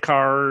 Gift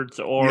cards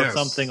or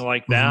something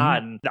like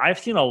that. And I've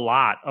seen a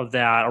lot of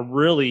that, a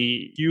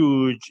really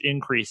huge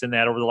increase in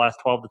that over the last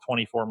 12 to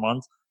 24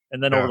 months.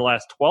 And then over the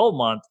last 12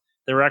 months,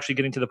 they were actually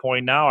getting to the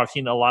point now, I've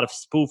seen a lot of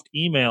spoofed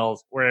emails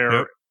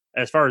where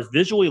as far as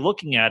visually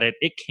looking at it,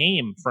 it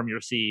came from your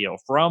CEO,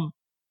 from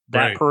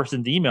that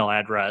person's email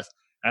address.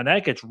 And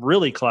that gets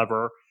really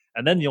clever.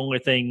 And then the only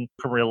thing you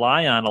can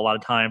rely on a lot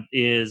of times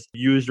is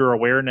user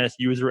awareness,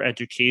 user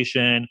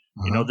education.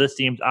 This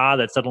seems odd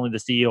that suddenly the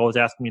CEO is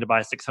asking me to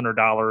buy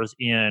 $600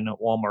 in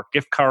Walmart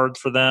gift cards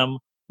for them.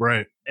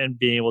 Right. And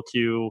being able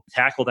to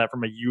tackle that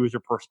from a user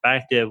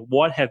perspective.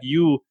 What have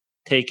you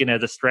taken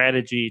as a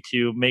strategy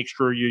to make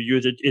sure you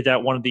use it? Is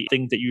that one of the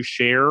things that you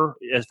share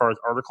as far as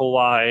article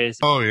wise?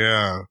 Oh,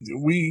 yeah.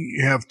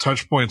 We have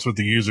touch points with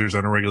the users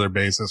on a regular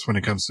basis when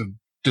it comes to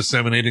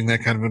disseminating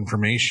that kind of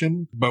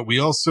information. But we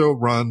also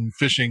run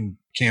phishing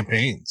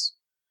campaigns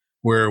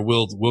where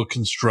we'll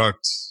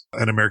construct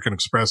an American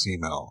Express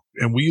email.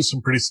 And we use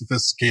some pretty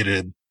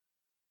sophisticated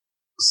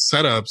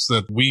setups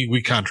that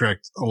we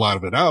contract a lot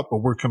of it out, but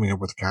we're coming up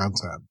with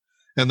content.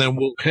 And then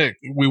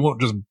we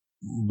won't just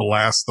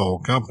blast the whole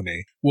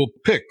company. We'll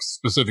pick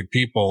specific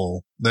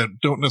people that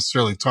don't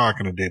necessarily talk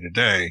on a day to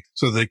day.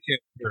 So they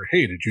can't hear,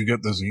 hey, did you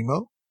get this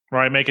email?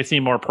 Right. Make it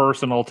seem more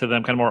personal to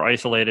them, kind of more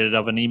isolated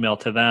of an email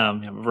to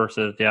them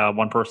versus,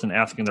 one person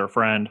asking their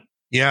friend.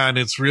 Yeah. And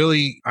it's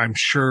really, I'm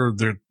sure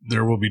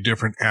there will be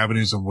different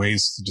avenues and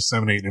ways to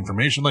disseminate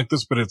information like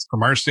this, but it's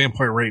from our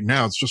standpoint right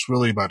now, it's just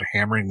really about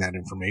hammering that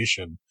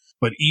information.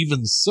 But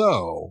even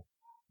so,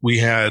 we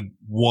had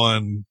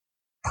one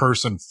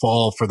person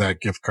fall for that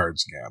gift card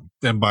scam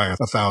and buy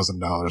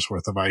 $1,000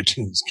 worth of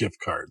iTunes gift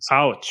cards.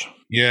 Ouch.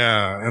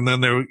 Yeah. And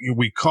then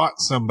we caught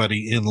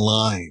somebody in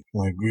line.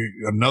 Like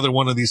another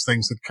one of these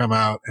things had come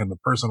out and the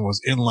person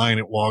was in line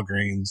at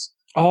Walgreens.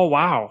 Oh,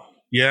 wow.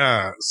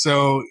 Yeah.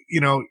 So,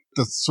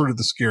 that's sort of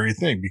the scary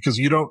thing because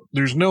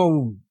there's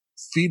no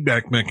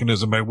feedback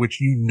mechanism by which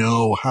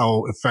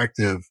how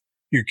effective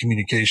your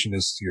communication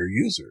is to your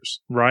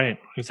users. Right.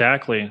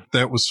 Exactly.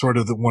 That was sort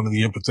of one of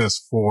the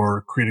impetus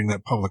for creating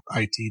that public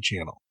IT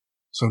channel.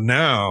 So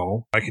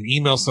now I can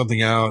email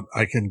something out.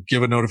 I can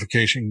give a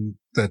notification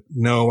that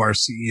no, our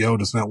CEO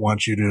does not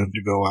want you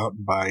to go out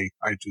and buy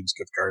iTunes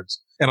gift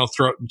cards. And I'll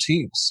throw it in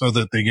Teams so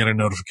that they get a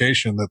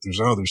notification that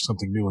there's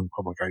something new in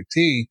public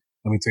IT.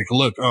 Let me take a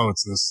look. Oh,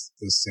 it's this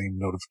same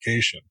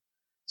notification.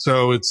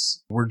 So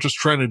we're just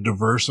trying to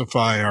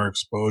diversify our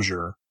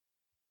exposure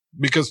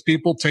because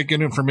people take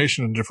in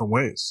information in different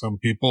ways. Some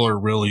people are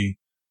really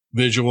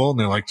visual and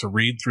they like to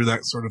read through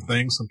that sort of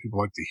thing. Some people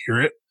like to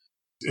hear it.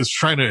 It's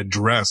trying to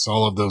address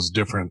all of those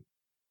different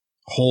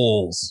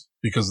holes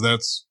because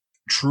that's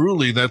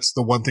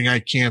the one thing I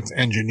can't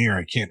engineer.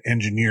 I can't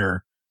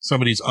engineer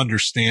somebody's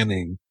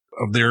understanding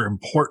of their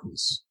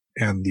importance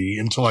and the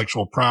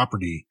intellectual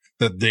property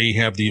that they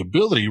have the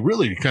ability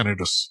really to kind of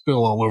just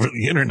spill all over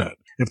the internet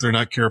if they're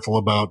not careful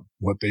about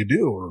what they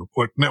do or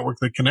what network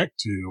they connect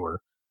to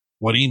or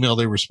what email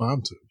they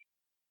respond to.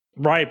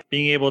 Right.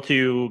 Being able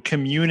to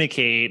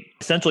communicate,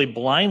 essentially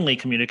blindly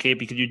communicate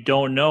because you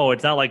don't know.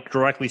 It's not like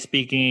directly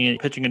speaking and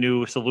pitching a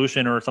new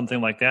solution or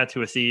something like that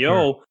to a CEO.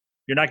 Sure.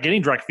 You're not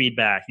getting direct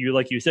feedback.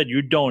 Like you said,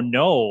 you don't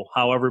know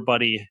how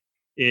everybody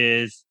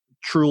is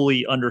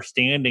truly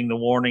understanding the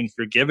warnings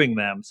you're giving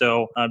them.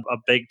 So a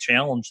big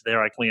challenge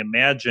there, I can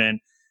imagine.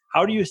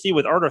 How do you see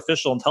with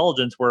artificial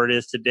intelligence where it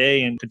is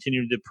today and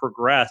continue to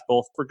progress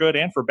both for good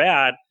and for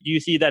bad? Do you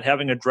see that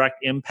having a direct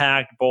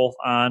impact both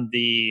on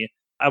the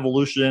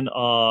evolution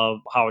of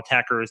how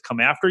attackers come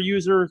after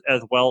users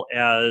as well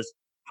as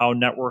how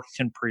networks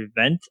can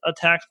prevent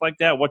attacks like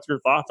that? What's your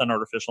thoughts on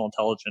artificial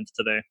intelligence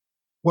today?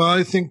 Well,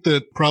 I think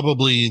that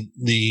probably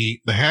the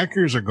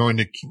hackers are going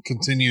to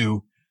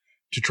continue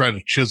to try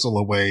to chisel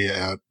away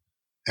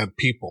at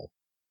people,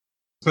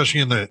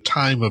 especially in the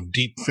time of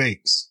deep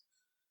fakes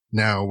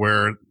now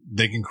where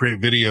they can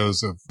create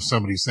videos of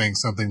somebody saying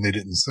something they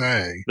didn't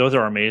say. Those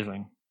are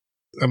amazing.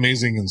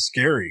 Amazing and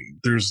scary.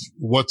 There's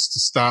what's to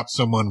stop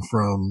someone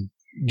from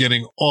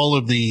getting all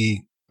of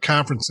the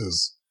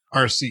conferences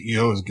our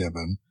CEO has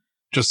given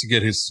just to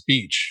get his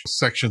speech,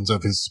 sections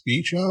of his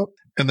speech out,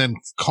 and then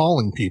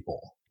calling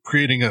people,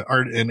 creating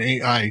an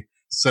AI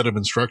set of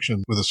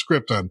instructions with a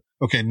script on,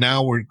 okay,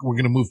 now we're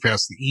going to move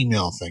past the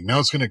email thing. Now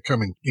it's going to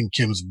come in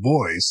Kim's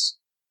voice,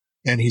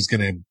 and he's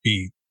going to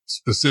be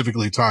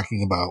specifically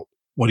talking about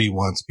what he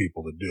wants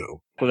people to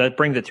do. Well, that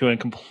brings it to a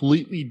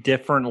completely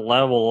different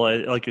level,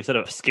 like you said,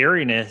 of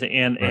scariness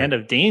and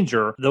of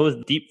danger. Those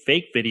deep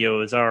fake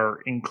videos are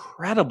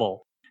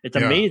incredible. It's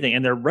amazing.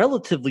 And they're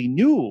relatively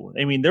new.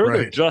 I mean,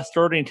 they're just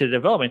starting to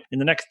develop. In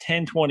the next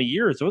 10, 20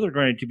 years, those are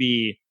going to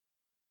be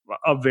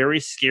a very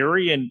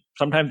scary and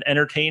sometimes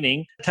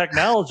entertaining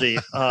technology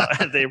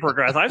as they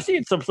progress. I've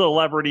seen some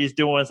celebrities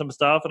doing some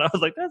stuff, and I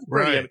was like, that's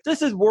brilliant.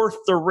 This is worth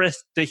the risk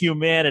to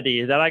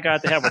humanity that I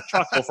got to have a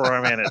chuckle for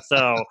a minute.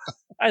 So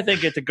I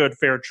think it's a good,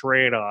 fair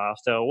trade-off.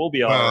 So we'll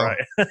be all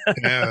right.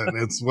 Yeah,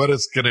 and it's what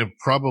it's going to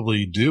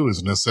probably do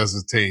is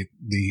necessitate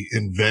the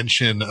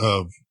invention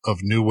of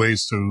new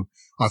ways to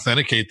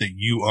authenticate that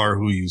you are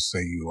who you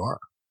say you are.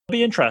 It'll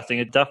be interesting.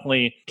 It's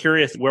definitely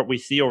curious what we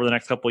see over the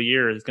next couple of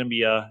years. It's going to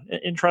be an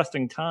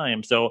interesting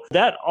time. So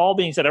that all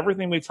being said,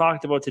 everything we've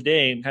talked about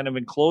today and kind of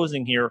in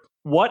closing here,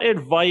 what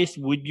advice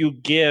would you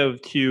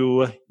give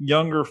to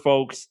younger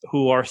folks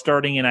who are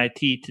starting in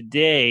IT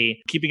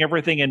today, keeping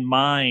everything in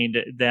mind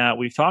that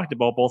we've talked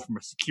about, both from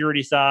a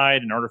security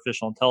side and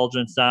artificial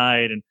intelligence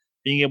side, and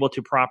being able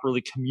to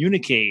properly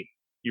communicate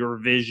your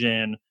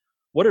vision?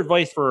 What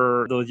advice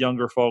for those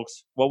younger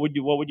folks? What would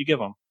you give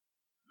them?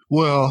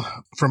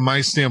 Well, from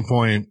my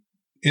standpoint,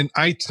 in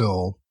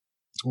ITIL,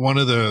 one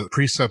of the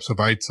precepts of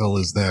ITIL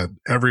is that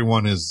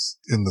everyone is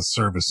in the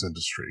service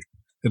industry.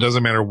 It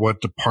doesn't matter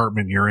what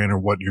department you're in or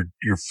what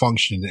your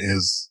function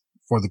is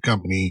for the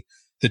company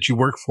that you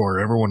work for.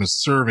 Everyone is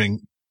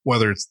serving,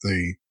 whether it's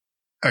the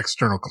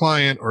external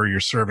client or you're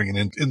serving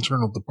an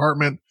internal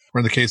department, or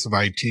in the case of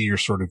IT, you're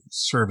sort of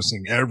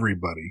servicing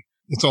everybody.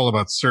 It's all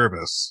about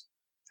service.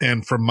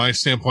 And from my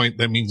standpoint,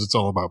 that means it's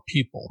all about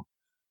people.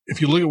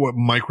 If you look at what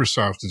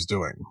Microsoft is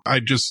doing, I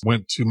just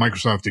went to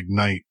Microsoft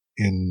Ignite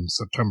in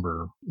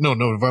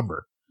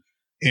November.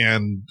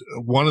 And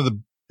one of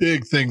the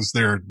big things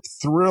they're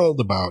thrilled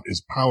about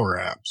is Power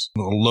Apps,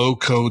 a low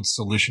code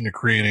solution to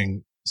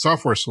creating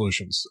software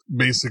solutions,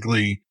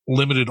 basically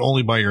limited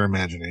only by your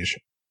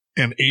imagination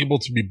and able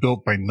to be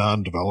built by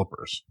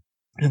non-developers.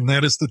 And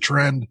that is the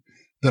trend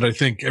that I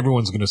think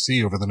everyone's going to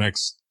see over the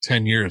next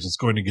 10 years. It's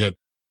going to get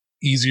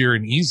easier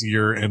and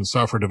easier, and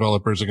software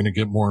developers are going to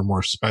get more and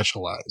more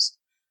specialized.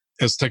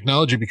 As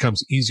technology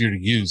becomes easier to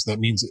use, that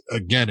means,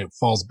 again, it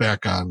falls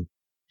back on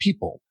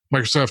people.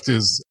 Microsoft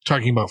is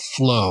talking about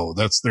flow.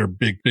 That's their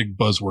big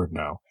buzzword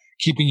now,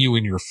 keeping you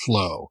in your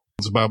flow.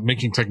 It's about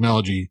making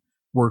technology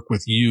work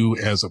with you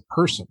as a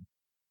person.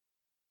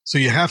 So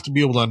you have to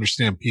be able to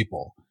understand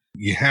people.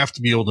 You have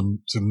to be able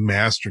to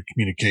master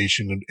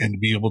communication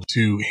and be able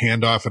to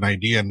hand off an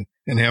idea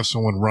and have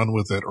someone run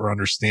with it or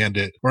understand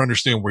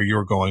where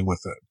you're going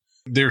with it.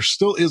 There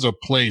still is a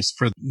place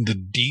for the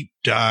deep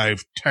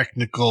dive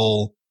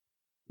technical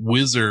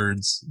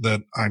wizards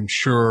that I'm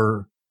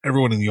sure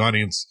everyone in the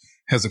audience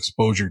has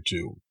exposure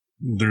to.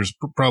 There's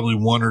probably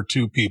one or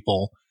two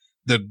people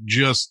that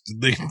just,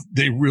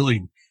 they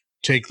really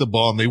take the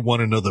ball and they want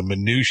to know the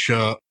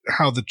minutia,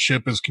 how the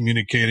chip is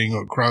communicating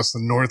across the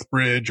North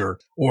Bridge or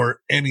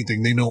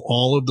anything. They know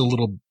all of the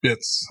little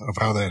bits of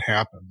how that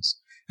happens.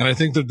 And I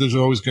think that there's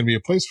always going to be a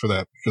place for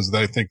that because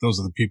I think those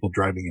are the people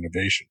driving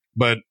innovation.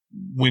 But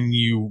when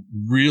you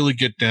really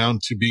get down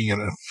to being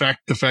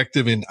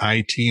effective in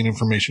IT and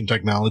information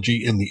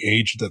technology in the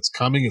age that's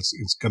coming,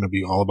 it's going to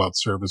be all about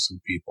service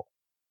and people.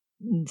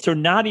 So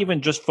not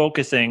even just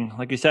focusing,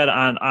 like you said,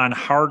 on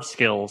hard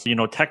skills,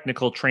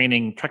 technical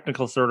training,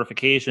 technical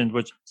certifications,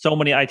 which so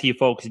many IT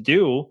folks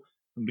do,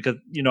 because,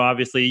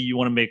 obviously you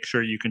want to make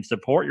sure you can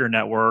support your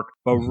network,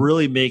 but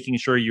really making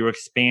sure you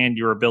expand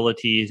your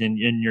abilities and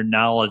your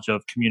knowledge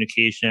of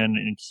communication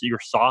and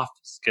your soft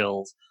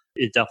skills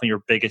is definitely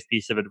your biggest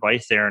piece of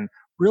advice there. And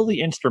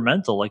really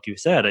instrumental, like you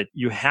said,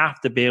 you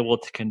have to be able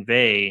to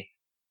convey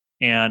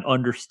and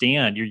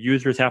understand. Your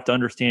users have to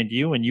understand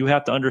you and you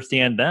have to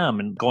understand them.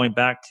 And going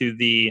back to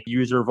the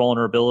user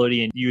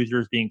vulnerability and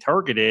users being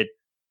targeted,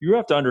 you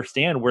have to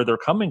understand where they're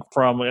coming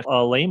from,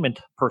 a layman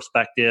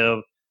perspective,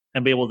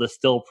 and be able to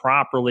still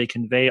properly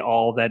convey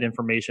all that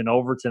information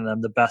over to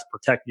them to best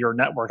protect your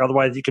network.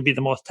 Otherwise, you could be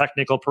the most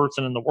technical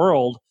person in the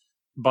world,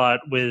 but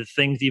with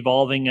things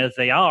evolving as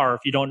they are, if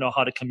you don't know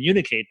how to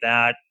communicate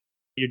that,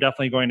 you're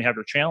definitely going to have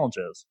your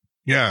challenges.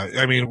 Yeah.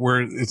 I mean,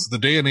 it's the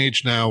day and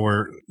age now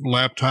where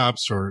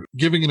laptops or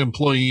giving an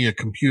employee a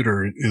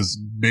computer is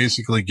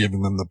basically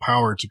giving them the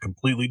power to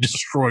completely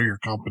destroy your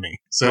company.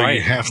 So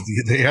right.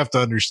 They have to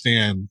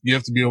understand, you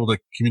have to be able to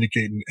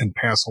communicate and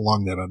pass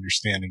along that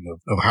understanding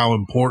of how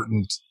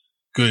important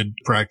good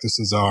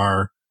practices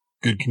are,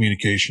 good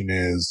communication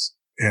is,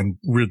 and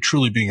really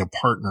truly being a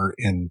partner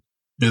in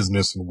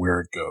business and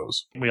where it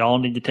goes. We all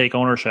need to take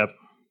ownership.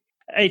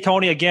 Hey,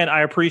 Tony, again,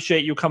 I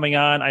appreciate you coming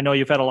on. I know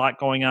you've had a lot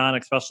going on,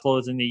 especially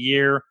closing the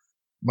year.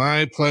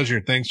 My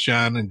pleasure. Thanks,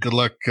 John, and good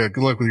luck. Good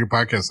luck with your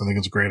podcast. I think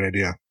it's a great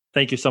idea.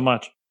 Thank you so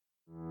much.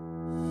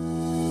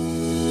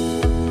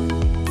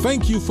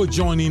 Thank you for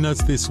joining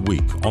us this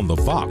week on the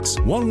Vox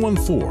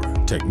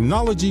 114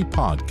 Technology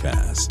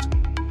Podcast.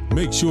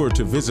 Make sure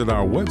to visit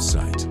our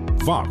website,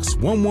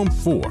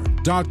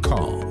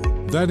 vox114.com.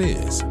 That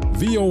is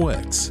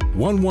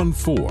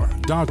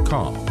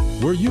vox114.com,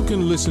 where you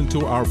can listen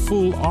to our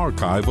full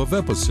archive of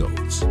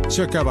episodes,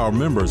 check out our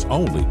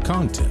members-only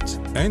content,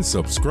 and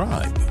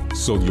subscribe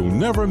so you'll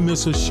never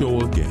miss a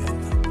show again.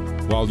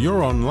 While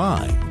you're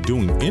online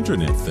doing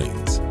internet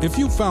things, if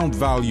you found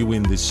value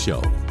in this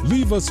show,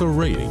 leave us a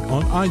rating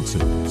on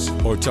iTunes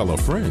or tell a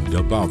friend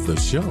about the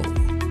show.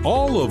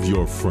 All of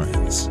your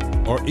friends,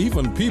 or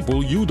even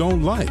people you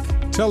don't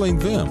like, telling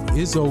them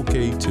is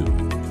okay too.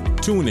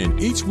 Tune in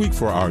each week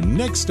for our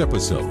next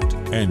episode.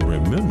 And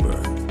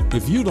remember,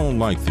 if you don't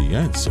like the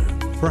answer,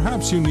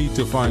 perhaps you need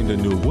to find a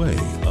new way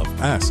of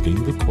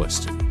asking the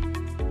question.